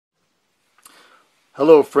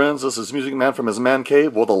Hello, friends. This is Music Man from his man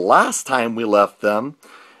cave. Well, the last time we left them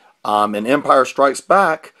in Empire Strikes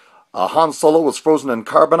Back, Han Solo was frozen in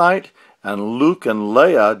carbonite, and Luke and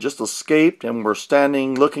Leia just escaped and were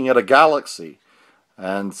standing looking at a galaxy.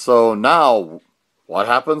 And so now, what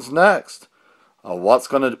happens next?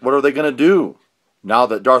 What are they gonna do now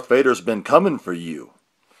that Darth Vader's been coming for you?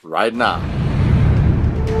 Right now.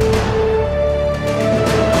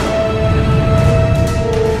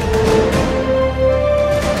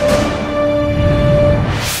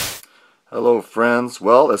 Hello, friends.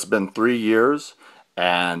 Well, it's been 3 years,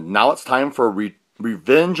 and now it's time for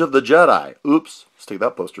Revenge of the Jedi. Oops, let's take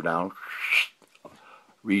that poster down.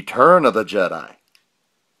 Return of the Jedi.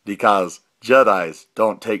 Because Jedis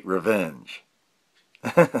don't take revenge.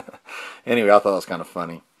 Anyway, I thought that was kind of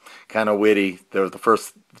funny. Kind of witty. There were the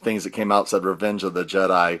first things that came out said Revenge of the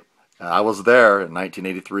Jedi. I was there in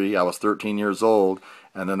 1983. I was 13 years old,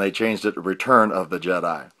 and then they changed it to Return of the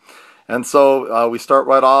Jedi. And so we start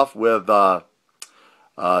right off with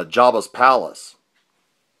Jabba's palace.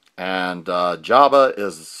 And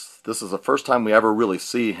this is the first time we ever really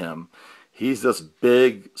see him. He's this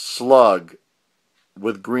big slug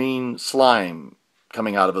with green slime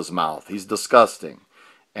coming out of his mouth. He's disgusting.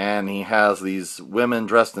 And he has these women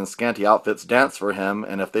dressed in scanty outfits dance for him.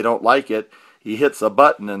 And if they don't like it, he hits a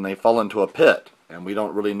button and they fall into a pit. And we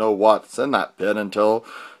don't really know what's in that pit until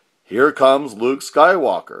here comes Luke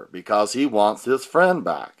Skywalker, because he wants his friend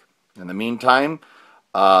back. In the meantime,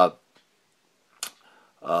 Leia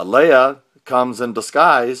comes in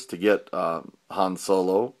disguise to get Han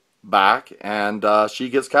Solo back, and she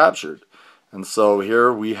gets captured. And so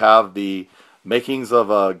here we have the makings of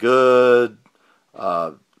a good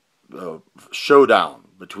showdown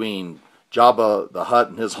between Jabba the Hutt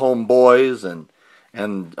and his homeboys, and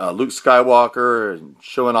Luke Skywalker, and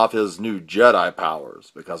showing off his new Jedi powers,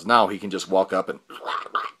 because now he can just walk up and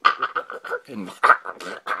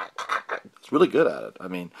he's really good at it. I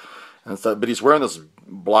mean, and so, but he's wearing this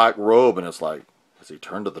black robe, and it's like, has he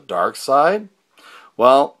turned to the dark side?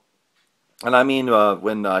 Well, and I mean,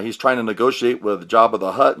 when he's trying to negotiate with Jabba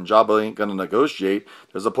the Hutt, and Jabba ain't going to negotiate,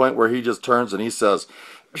 there's a point where he just turns and he says,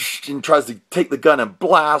 and tries to take the gun and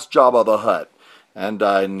blast Jabba the Hutt. And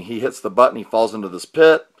he hits the button, he falls into this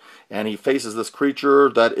pit, and he faces this creature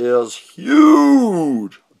that is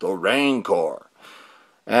huge, the Rancor.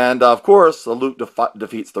 And of course, Luke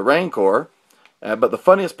defeats the Rancor. But the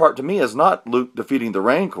funniest part to me is not Luke defeating the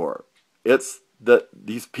Rancor. It's that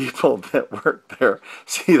these people that work there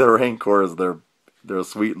see the Rancor as their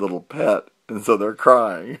sweet little pet, and so they're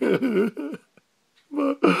crying.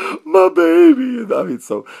 my baby. I mean,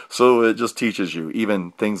 so it just teaches you,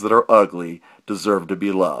 even things that are ugly deserve to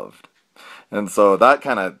be loved. And so that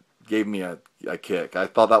kind of gave me a kick. I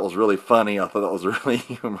thought that was really funny. I thought that was really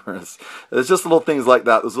humorous. It's just little things like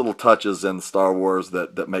that, those little touches in Star Wars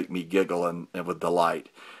that make me giggle and with delight.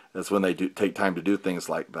 That's when they do take time to do things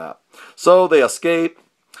like that. So they escape.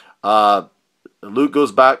 Luke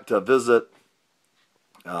goes back to visit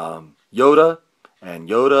Yoda. And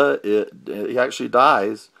Yoda, he actually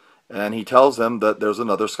dies, and he tells him that there's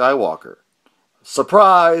another Skywalker.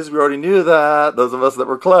 Surprise! We already knew that, those of us that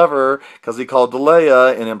were clever, because he called to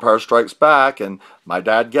Leia in Empire Strikes Back, and my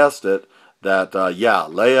dad guessed it, that, yeah,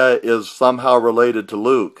 Leia is somehow related to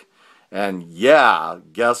Luke. And yeah,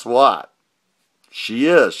 guess what? She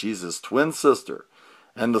is. She's his twin sister.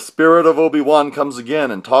 And the spirit of Obi-Wan comes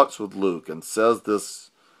again and talks with Luke and says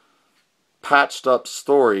this patched up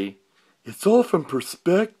story. It's all from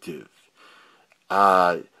perspective.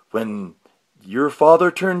 When your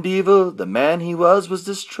father turned evil, the man he was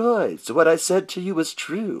destroyed. So what I said to you was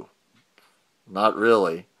true. Not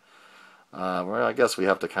really. Well, I guess we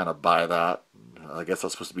have to kind of buy that. I guess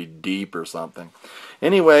that's supposed to be deep or something.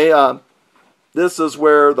 Anyway, this is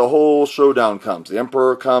where the whole showdown comes. The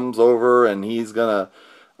Emperor comes over, and he's going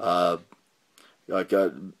to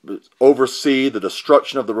oversee the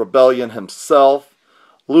destruction of the rebellion himself.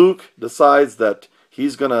 Luke decides that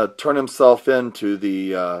he's going to turn himself into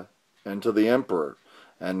the Emperor,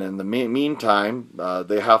 and in the meantime,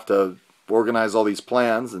 they have to organize all these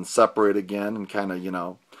plans and separate again, and kind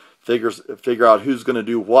of figure out who's going to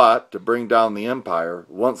do what to bring down the Empire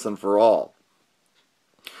once and for all.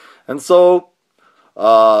 And so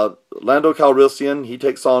Lando Calrissian, he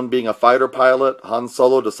takes on being a fighter pilot. Han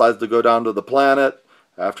Solo decides to go down to the planet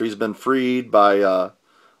after he's been freed by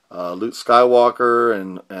Luke Skywalker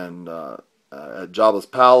and at Jabba's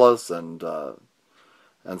palace, and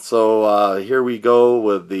so here we go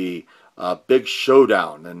with the big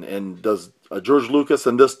showdown. And does George Lucas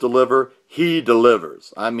in this deliver? He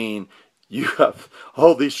delivers. I mean, you have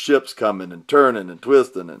all these ships coming and turning and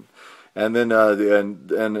twisting, And then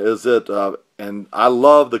and is it and I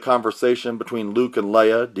love the conversation between Luke and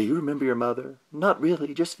Leia. Do you remember your mother? Not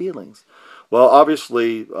really, just feelings. Well,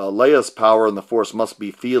 obviously, Leia's power in the Force must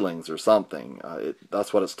be feelings or something.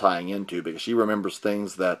 That's what it's tying into, because she remembers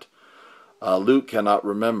things that Luke cannot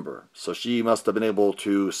remember. So she must have been able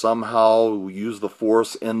to somehow use the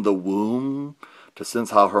Force in the womb to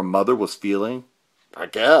sense how her mother was feeling, I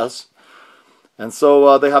guess. And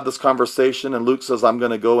so they have this conversation, and Luke says, I'm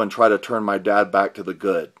going to go and try to turn my dad back to the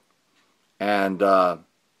good. And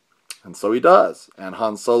so he does. And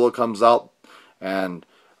Han Solo comes out, and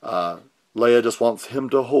Leia just wants him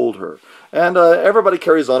to hold her. And everybody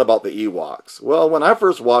carries on about the Ewoks. Well, when I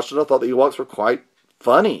first watched it, I thought the Ewoks were quite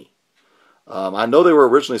funny. I know they were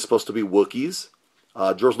originally supposed to be Wookiees.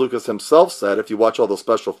 George Lucas himself said, if you watch all the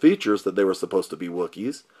special features, that they were supposed to be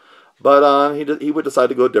Wookiees. But he would decide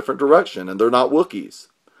to go a different direction, and they're not Wookiees.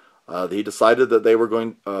 He decided that they were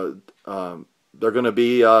going. They're going to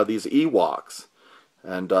be these Ewoks,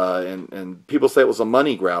 and people say it was a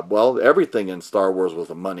money grab. Well, everything in Star Wars was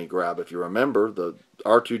a money grab. If you remember, the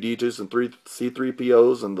R2-D2s and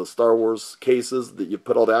C3POs and the Star Wars cases that you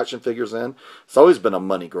put all the action figures in, it's always been a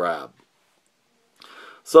money grab.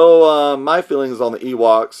 So my feelings on the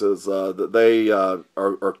Ewoks is that they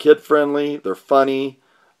are kid-friendly, they're funny.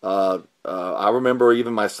 I remember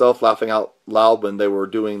even myself laughing out loud when they were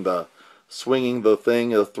doing the swinging the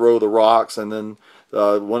thing to throw the rocks, and then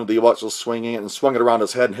one of the Ewoks was swinging it and swung it around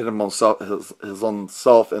his head and hit him his own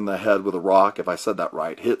self in the head with a rock. If I said that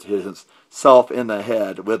right, hit his self in the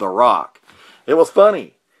head with a rock. It was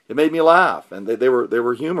funny. It made me laugh, and they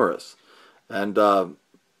were humorous, and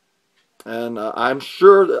I'm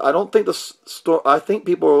sure, I don't think I think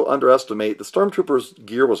people underestimate the Stormtroopers'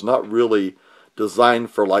 gear was not really designed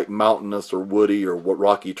for like mountainous or woody or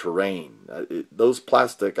rocky terrain. Those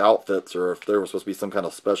plastic outfits, or if there was supposed to be some kind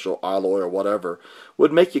of special alloy or whatever,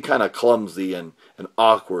 would make you kind of clumsy and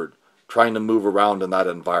awkward trying to move around in that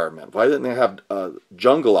environment. Why didn't they have a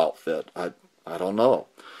jungle outfit? I don't know.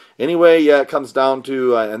 Anyway, yeah, it comes down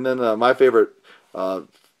to, and then my favorite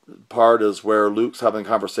part is where Luke's having a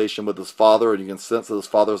conversation with his father, and you can sense that his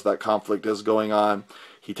father's that conflict is going on.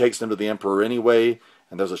 He takes him to the Emperor anyway,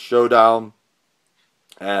 and there's a showdown.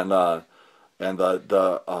 And the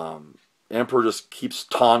Emperor just keeps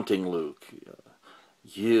taunting Luke.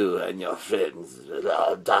 You and your friends will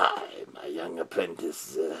all die, my young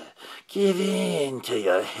apprentice. Give in to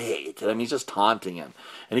your hate. I mean, he's just taunting him.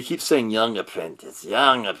 And he keeps saying, young apprentice,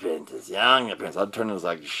 young apprentice, young apprentice. I'd turn and was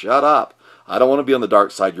like, shut up. I don't want to be on the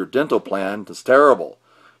dark side. Your dental plan is terrible.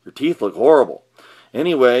 Your teeth look horrible.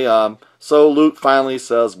 Anyway, so Luke finally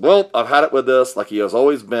says, well, I've had it with this, like he has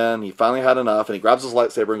always been. He finally had enough, and he grabs his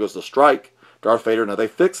lightsaber and goes to strike Darth Vader. Now, they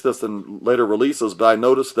fixed this in later releases, but I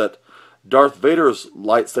noticed that Darth Vader's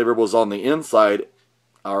lightsaber was on the inside,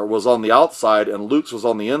 or was on the outside, and Luke's was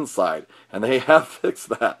on the inside. And they have fixed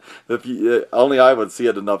that. Only I would see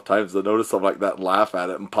it enough times to notice something like that and laugh at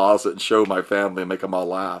it and pause it and show my family and make them all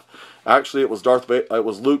laugh. Actually, it was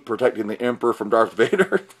Luke protecting the Emperor from Darth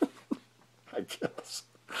Vader. I guess.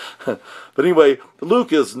 But anyway,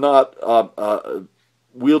 Luke is not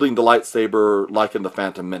wielding the lightsaber like in the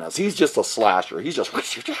Phantom Menace. He's just a slasher. He's just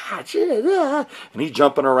and he's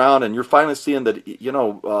jumping around, and you're finally seeing that,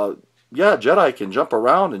 yeah, Jedi can jump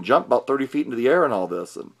around and jump about 30 feet into the air and all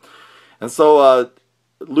this. And so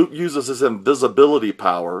Luke uses his invisibility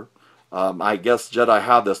power. I guess Jedi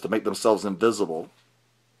have this to make themselves invisible,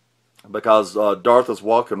 because Darth is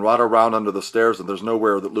walking right around under the stairs, and there's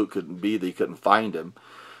nowhere that Luke couldn't be, that he couldn't find him.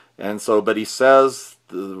 And so, but he says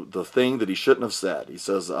the thing that he shouldn't have said. He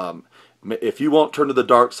says, if you won't turn to the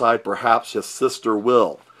dark side, perhaps his sister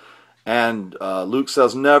will. And Luke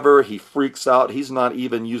says never. He freaks out. He's not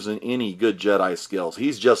even using any good Jedi skills.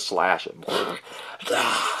 He's just slashing.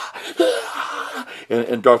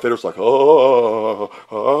 And Darth Vader's like, oh.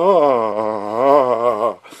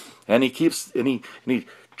 And he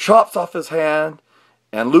chops off his hand,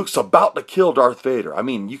 and Luke's about to kill Darth Vader. I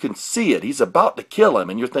mean, you can see it. He's about to kill him,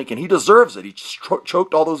 and you're thinking, he deserves it. He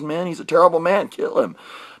choked all those men. He's a terrible man. Kill him.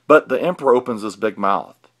 But the Emperor opens his big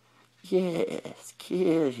mouth. Yes,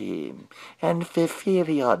 kill him, and fulfill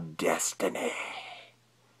your destiny.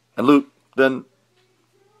 And Luke then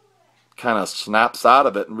kind of snaps out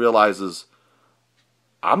of it and realizes,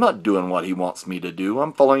 I'm not doing what he wants me to do.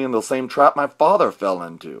 I'm falling in the same trap my father fell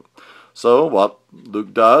into. So what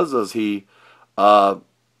Luke does is he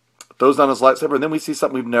throws down his lightsaber, and then we see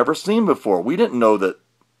something we've never seen before. We didn't know that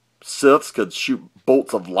Siths could shoot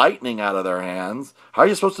bolts of lightning out of their hands. How are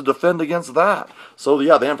you supposed to defend against that? So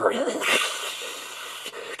yeah, the Emperor,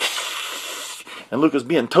 and Luke is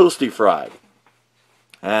being toasty fried.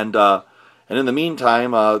 And in the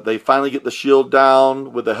meantime, they finally get the shield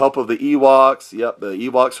down with the help of the Ewoks. Yep, the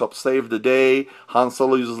Ewoks help save the day. Han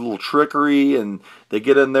Solo uses a little trickery, and they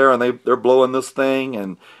get in there, and they're blowing this thing,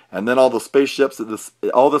 and then all the spaceships.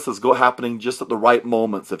 All this is happening just at the right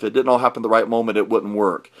moments. If it didn't all happen at the right moment, it wouldn't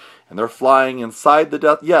work. And they're flying inside the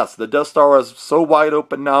Death. Yes, the Death Star is so wide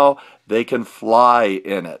open now they can fly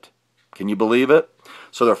in it. Can you believe it?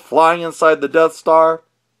 So they're flying inside the Death Star,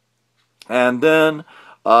 and then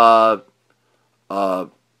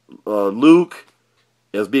Luke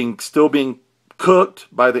is still being cooked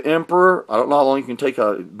by the Emperor. I don't know how long you can take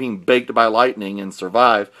being baked by lightning and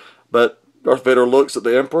survive, but Darth Vader looks at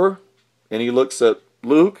the Emperor, and he looks at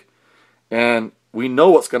Luke, and we know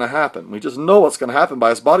what's going to happen. We just know what's going to happen by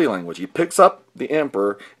his body language. He picks up the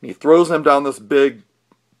Emperor, and he throws him down this big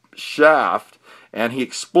shaft, and he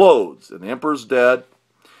explodes, and the Emperor's dead.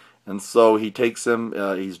 And so he takes him,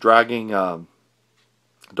 he's dragging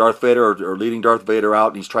Darth Vader, or leading Darth Vader out,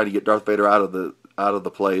 and he's trying to get Darth Vader out of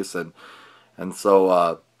the place. And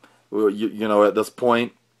so you know, at this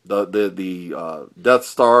point, the Death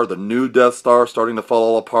Star, the new Death Star, starting to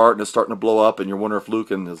fall apart, and it's starting to blow up, and you're wondering if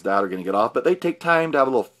Luke and his dad are going to get off. But they take time to have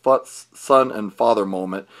a little son and father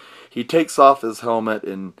moment. He takes off his helmet,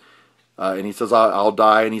 and he says, I'll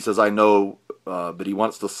die, and he says, I know, but he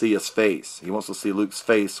wants to see his face. He wants to see Luke's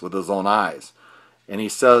face with his own eyes. And he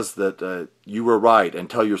says that you were right, and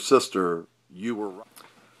tell your sister you were right.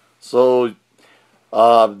 So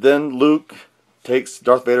then Luke takes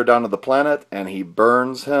Darth Vader down to the planet, and he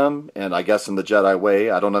burns him, and I guess in the Jedi way.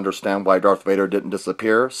 I don't understand why Darth Vader didn't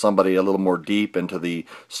disappear. Somebody a little more deep into the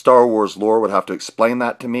Star Wars lore would have to explain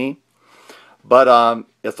that to me. But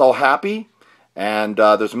it's all happy, and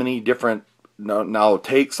there's many different now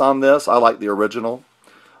takes on this. I like the original.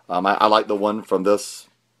 I like the one from this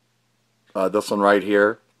one right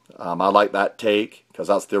here. I like that take because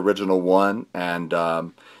that's the original one, and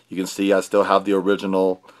you can see I still have the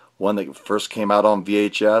original one that first came out on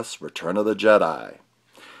VHS, Return of the Jedi.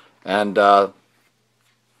 And so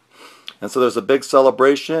there's a big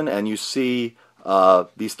celebration, and you see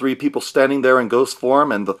these three people standing there in ghost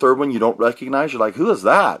form, and the third one you don't recognize. You're like, who is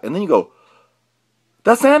that? And then you go,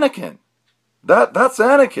 that's Anakin. That's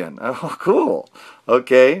Anakin. Oh, cool.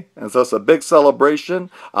 Okay, and so it's a big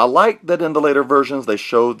celebration. I like that in the later versions they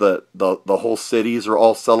show that the whole cities are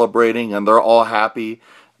all celebrating, and they're all happy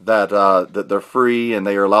that that they're free and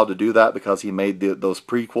they are allowed to do that because he made those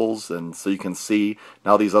prequels, and so you can see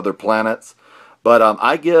now these other planets. But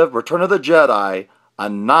I give Return of the Jedi a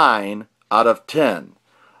 9 out of 10.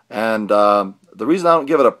 And the reason I don't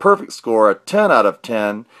give it a perfect score, a 10 out of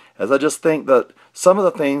 10, is I just think that some of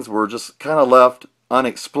the things were just kind of left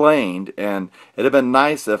unexplained, and it'd have been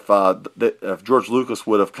nice if George Lucas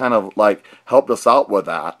would have kind of like helped us out with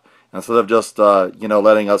that, instead of just you know,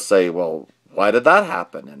 letting us say, well, why did that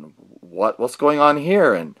happen, and what's going on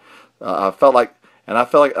here? And I felt like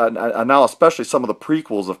now especially some of the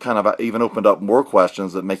prequels have kind of even opened up more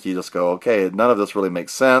questions that make you just go, okay, none of this really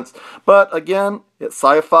makes sense. But again, it's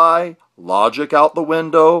sci-fi, logic out the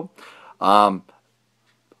window. 9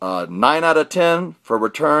 out of 10 for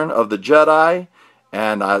Return of the Jedi,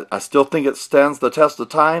 and I still think it stands the test of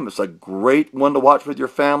time. It's a great one to watch with your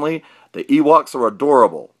family. The Ewoks are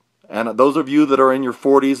adorable. And those of you that are in your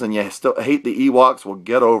 40s and you still hate the Ewoks, well,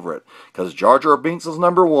 get over it. Because Jar Jar Binks is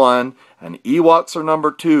number 1, and Ewoks are number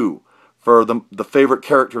 2 for the favorite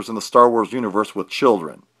characters in the Star Wars universe with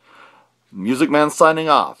children. Music Man signing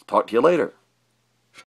off. Talk to you later.